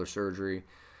the shoulder surgery,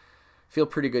 feel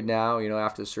pretty good now.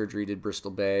 After the surgery, did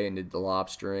Bristol Bay and did the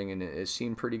lobstering, and it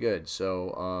seemed pretty good.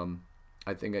 So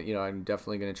I think I'm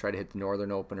definitely going to try to hit the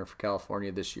Northern Opener for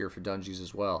California this year for Dungies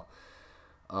as well.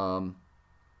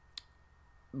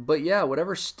 But yeah,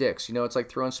 whatever sticks. It's like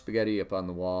throwing spaghetti up on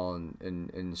the wall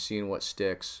and seeing what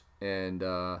sticks. And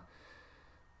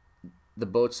the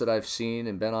boats that I've seen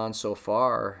and been on so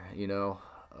far,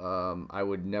 I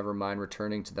would never mind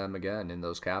returning to them again, and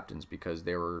those captains, because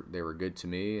they were good to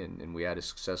me, and we had a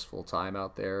successful time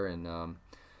out there. And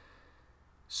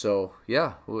so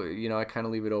yeah, I kind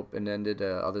of leave it open ended,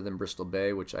 other than Bristol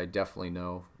Bay, which I definitely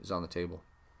know is on the table.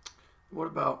 What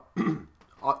about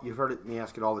you've heard me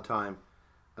ask it all the time?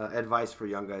 Advice for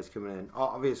young guys coming in.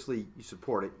 Obviously, you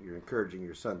support it. You're encouraging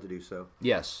your son to do so.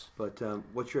 Yes. But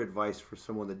what's your advice for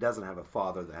someone that doesn't have a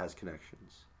father that has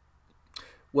connections?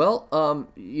 Well,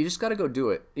 you just got to go do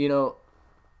it.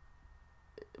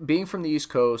 Being from the East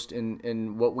Coast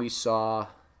and what we saw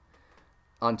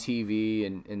on TV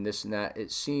and this and that,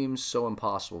 it seems so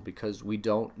impossible because we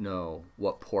don't know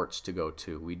what ports to go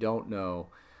to. We don't know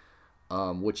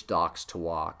which docks to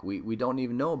walk. We don't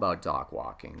even know about dock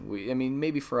walking.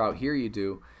 Maybe for out here you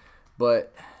do,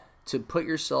 but to put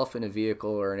yourself in a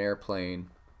vehicle or an airplane,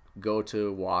 go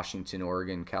to Washington,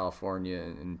 Oregon, California,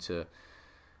 and to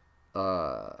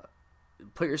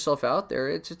put yourself out there,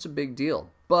 it's a big deal.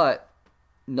 But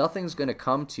nothing's going to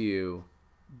come to you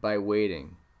by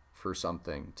waiting for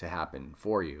something to happen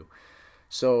for you.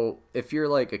 So if you're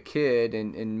like a kid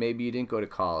and maybe you didn't go to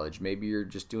college, maybe you're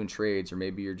just doing trades, or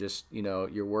maybe you're just,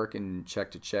 you're working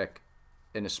check to check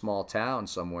in a small town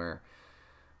somewhere,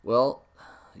 well,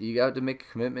 you got to make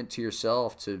a commitment to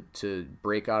yourself to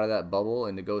break out of that bubble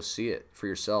and to go see it for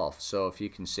yourself. So if you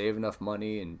can save enough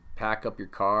money and pack up your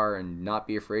car and not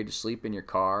be afraid to sleep in your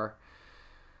car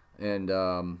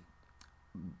and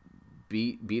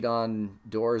beat on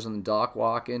doors on the dock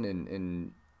walking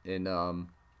and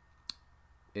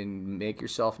make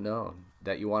yourself known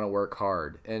that you want to work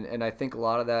hard. And I think a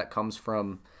lot of that comes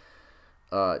from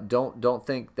don't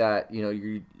think that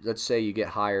you let's say you get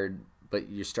hired, but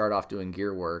you start off doing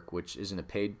gear work, which isn't a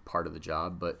paid part of the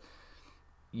job, but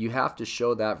you have to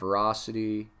show that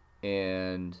veracity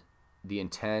and the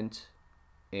intent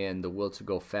and the will to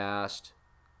go fast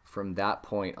from that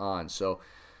point on. So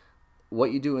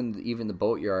what you do in even the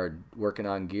boatyard working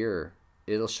on gear,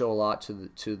 it'll show a lot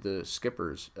to the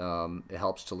skippers. It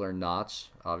helps to learn knots,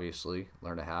 obviously,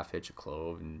 learn a half hitch, a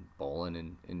clove, and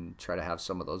bowling, and try to have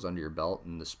some of those under your belt.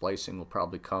 And the splicing will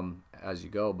probably come as you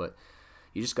go, but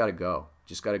you just got to go.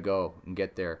 Just got to go and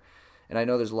get there. And I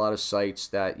know there's a lot of sites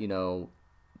that, you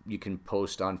can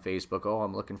post on Facebook, oh,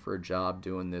 I'm looking for a job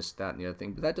doing this, that, and the other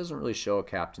thing. But that doesn't really show a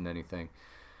captain anything.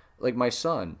 Like my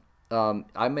son,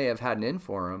 I may have had an in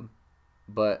for him,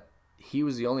 but he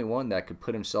was the only one that could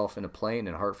put himself in a plane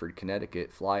in Hartford,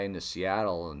 Connecticut, fly into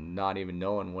Seattle and not even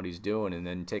knowing what he's doing, and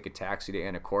then take a taxi to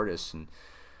Anacortes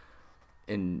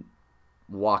and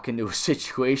walk into a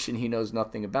situation he knows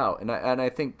nothing about. And I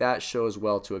think that shows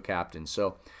well to a captain.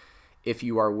 So if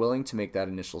you are willing to make that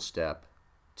initial step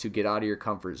to get out of your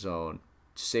comfort zone,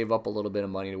 to save up a little bit of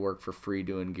money to work for free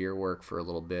doing gear work for a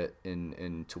little bit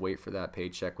and to wait for that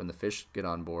paycheck when the fish get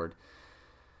on board,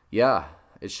 yeah,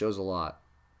 it shows a lot.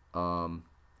 And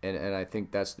I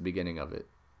think that's the beginning of it.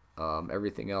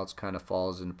 Everything else kind of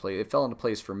falls into place. It fell into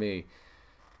place for me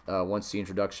once the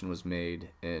introduction was made.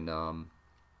 And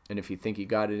if you think you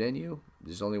got it in you,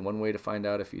 there's only one way to find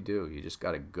out if you do. You just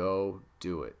got to go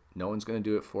do it. No one's going to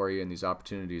do it for you, and these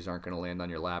opportunities aren't going to land on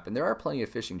your lap. And there are plenty of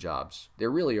fishing jobs. There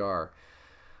really are.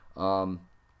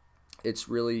 It's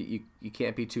really, you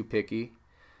can't be too picky.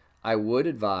 I would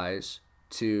advise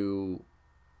to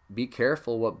be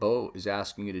careful what boat is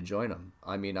asking you to join them.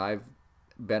 I mean, I've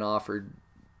been offered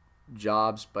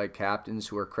jobs by captains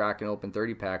who are cracking open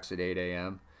 30 packs at 8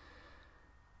 a.m.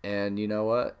 And you know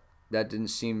what? That didn't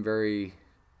seem very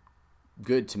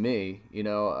good to me.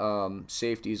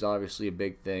 Safety is obviously a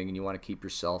big thing, and you want to keep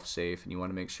yourself safe, and you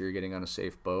want to make sure you're getting on a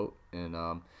safe boat.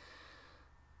 And,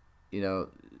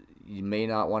 you may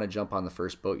not want to jump on the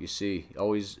first boat you see.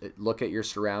 Always look at your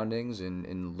surroundings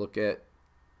and look at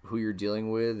who you're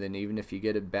dealing with, and even if you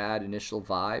get a bad initial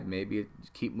vibe, maybe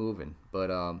keep moving. But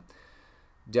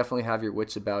definitely have your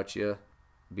wits about you.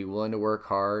 Be willing to work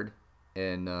hard,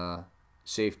 and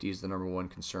safety is the number one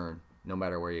concern, no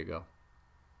matter where you go.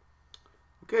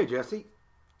 Okay, Jesse.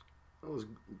 That was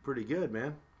pretty good,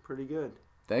 man. Pretty good.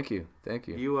 Thank you.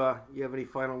 You have any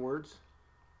final words?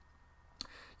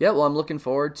 Yeah, well, I'm looking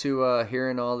forward to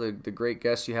hearing all the great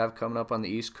guests you have coming up on the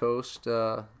East Coast.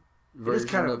 It is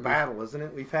kind of a battle, isn't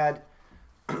it? We've had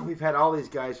all these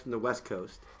guys from the West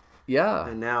Coast. Yeah.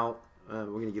 And now we're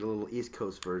going to get a little East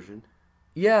Coast version.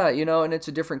 Yeah, and it's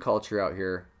a different culture out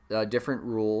here. Different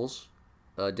rules,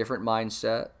 different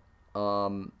mindset,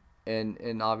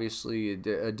 and obviously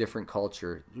a different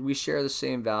culture. We share the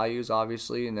same values,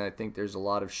 obviously, and I think there's a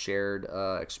lot of shared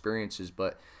experiences,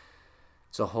 but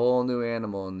it's a whole new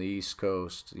animal in the East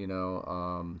Coast,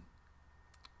 the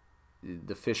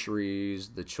fisheries,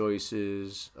 the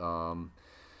choices.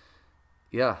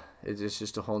 It's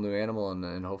just a whole new animal,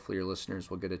 and hopefully your listeners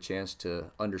will get a chance to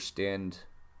understand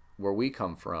where we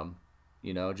come from.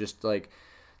 Just like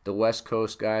the West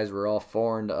Coast guys were all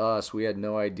foreign to us. We had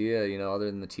no idea, other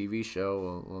than the TV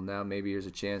show. Well, now maybe there's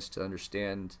a chance to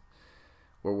understand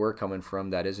where we're coming from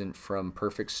that isn't from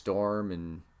Perfect Storm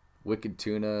and Wicked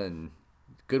Tuna and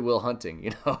Goodwill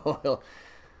Hunting,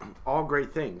 All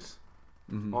great things.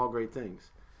 Mm-hmm. All great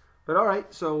things. But all right,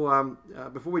 so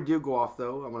before we do go off,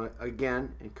 though, I want to,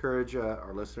 again, encourage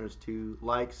our listeners to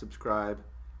like, subscribe,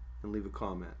 and leave a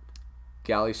comment.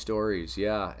 Galley Stories,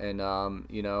 yeah. And,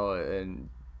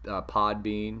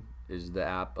 Podbean is the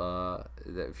app that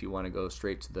if you want to go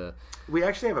straight to the... We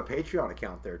actually have a Patreon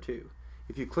account there, too.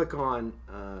 If you click on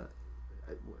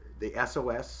the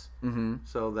SOS, mm-hmm.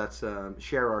 so that's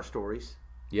Share Our Stories.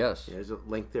 Yes. Yeah, there's a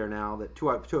link there now to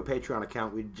a Patreon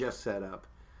account we just set up.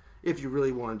 If you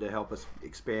really wanted to help us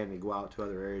expand and go out to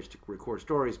other areas to record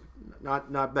stories,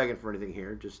 not begging for anything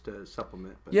here, just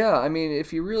supplement. But. Yeah, I mean,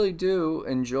 if you really do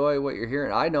enjoy what you're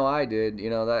hearing, I know I did.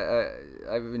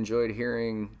 I've enjoyed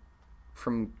hearing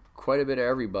from quite a bit of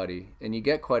everybody, and you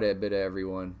get quite a bit of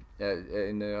everyone.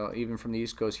 And even from the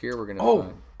East Coast here, we're gonna.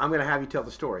 Oh, I'm gonna have you tell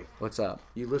the story. What's up?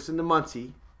 You listen to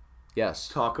Muncie. Yes.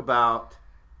 Talk about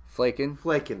flaking.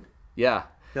 Yeah.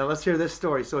 Now let's hear this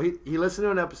story. So he listened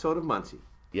to an episode of Muncie.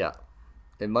 Yeah.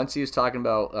 And Muncie is talking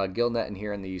about gill netting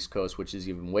here on the East Coast, which is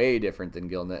even way different than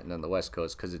gill netting on the West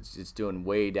Coast because it's doing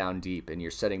way down deep, and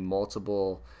you're setting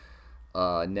multiple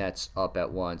nets up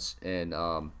at once. And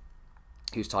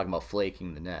he was talking about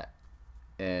flaking the net.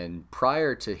 And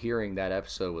prior to hearing that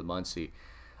episode with Muncie,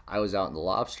 I was out in the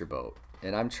lobster boat,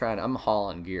 and I'm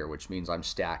hauling gear, which means I'm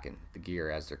stacking the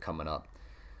gear as they're coming up.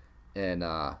 And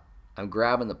I'm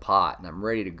grabbing the pot, and I'm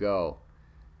ready to go.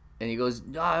 And he goes,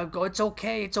 "No, it's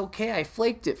okay, I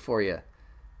flaked it for you."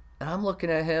 And I'm looking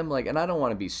at him like, and I don't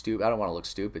want to be stupid. I don't want to look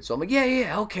stupid. So I'm like,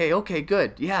 yeah, okay,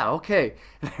 good. Yeah, okay.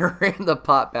 And I ran the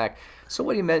pot back. So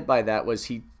what he meant by that was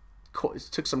he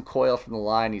took some coil from the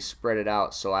line, he spread it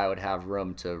out so I would have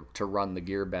room to run the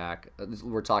gear back.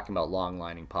 We're talking about long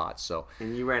lining pots.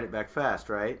 And you ran it back fast,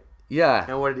 right? Yeah.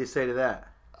 And what did he say to that?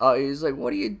 He's like,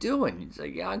 "What are you doing?" He's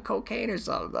like, "Yeah, on cocaine or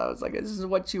something." I was like, "This is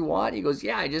what you want?" He goes,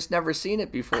 "Yeah, I just never seen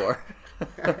it before."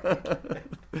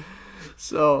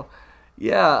 So,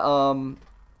 yeah,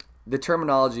 the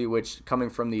terminology, which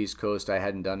coming from the East Coast, I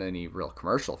hadn't done any real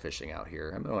commercial fishing out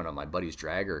here. I went on my buddy's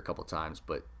dragger a couple times,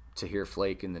 but to hear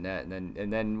flake in the net,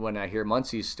 and then when I hear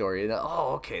Muncie's story,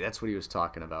 okay, that's what he was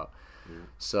talking about. Yeah.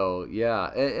 So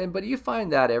yeah, but you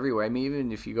find that everywhere. I mean,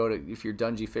 even if you're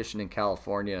dungy fishing in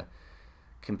California,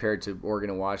 compared to Oregon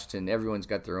and Washington, everyone's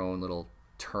got their own little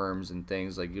terms and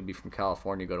things. Like you'll be from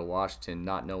California, go to Washington,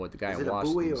 not know what the guy in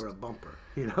Washington. Is it a buoy or a bumper?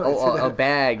 A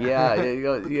bag, yeah.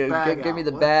 Give me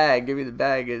the bag. Give me the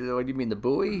bag. What do you mean, the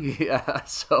buoy? Yeah.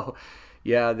 So,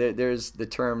 Yeah, there's the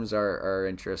terms are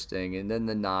interesting, and then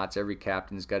the knots. Every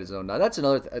captain's got his own knot. That's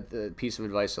another piece of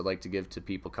advice I'd like to give to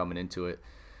people coming into it.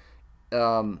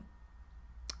 You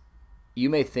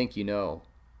may think you know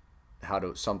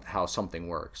how something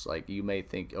works. Like you may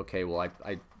think, okay, well,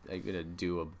 I'm gonna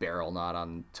do a barrel knot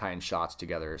on tying shots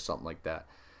together or something like that.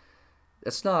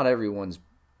 That's not everyone's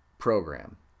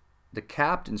program. The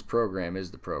captain's program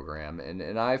is the program,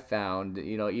 and I found,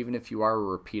 even if you are a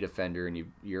repeat offender and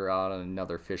you're out on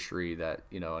another fishery that,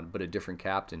 but a different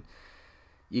captain,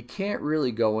 you can't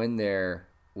really go in there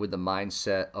with the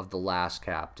mindset of the last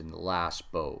captain, the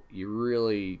last boat. You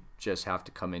really just have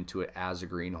to come into it as a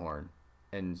greenhorn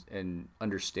and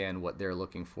understand what they're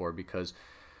looking for, because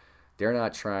they're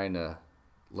not trying to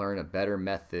learn a better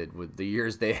method with the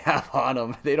years they have on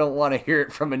them. They don't want to hear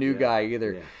it from a new guy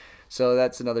either. Yeah. So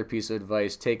that's another piece of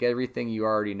advice. Take everything you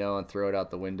already know and throw it out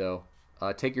the window.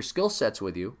 Take your skill sets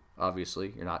with you.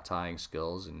 Obviously, you're not tying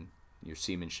skills and your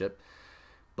seamanship.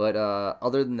 But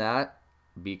other than that,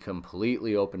 be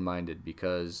completely open-minded,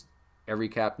 because every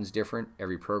captain's different,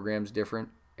 every program's different,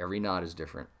 every knot is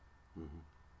different. Mm-hmm.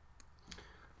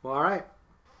 Well, all right.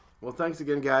 Well, thanks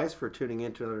again, guys, for tuning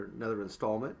in to another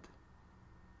installment.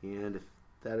 And if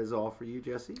that is all for you,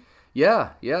 Jesse?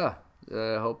 Yeah. I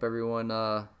hope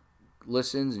everyone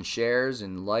listens and shares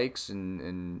and likes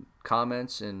and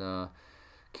comments and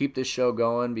keep this show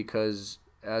going, because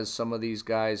as some of these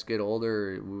guys get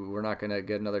older, we're not going to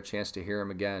get another chance to hear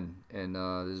them again. And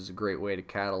this is a great way to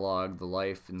catalog the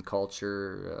life and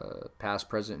culture, past,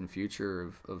 present, and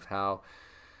future of how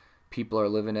people are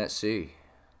living at sea.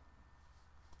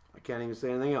 I can't even say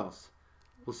anything else.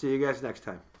 We'll see you guys next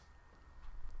time.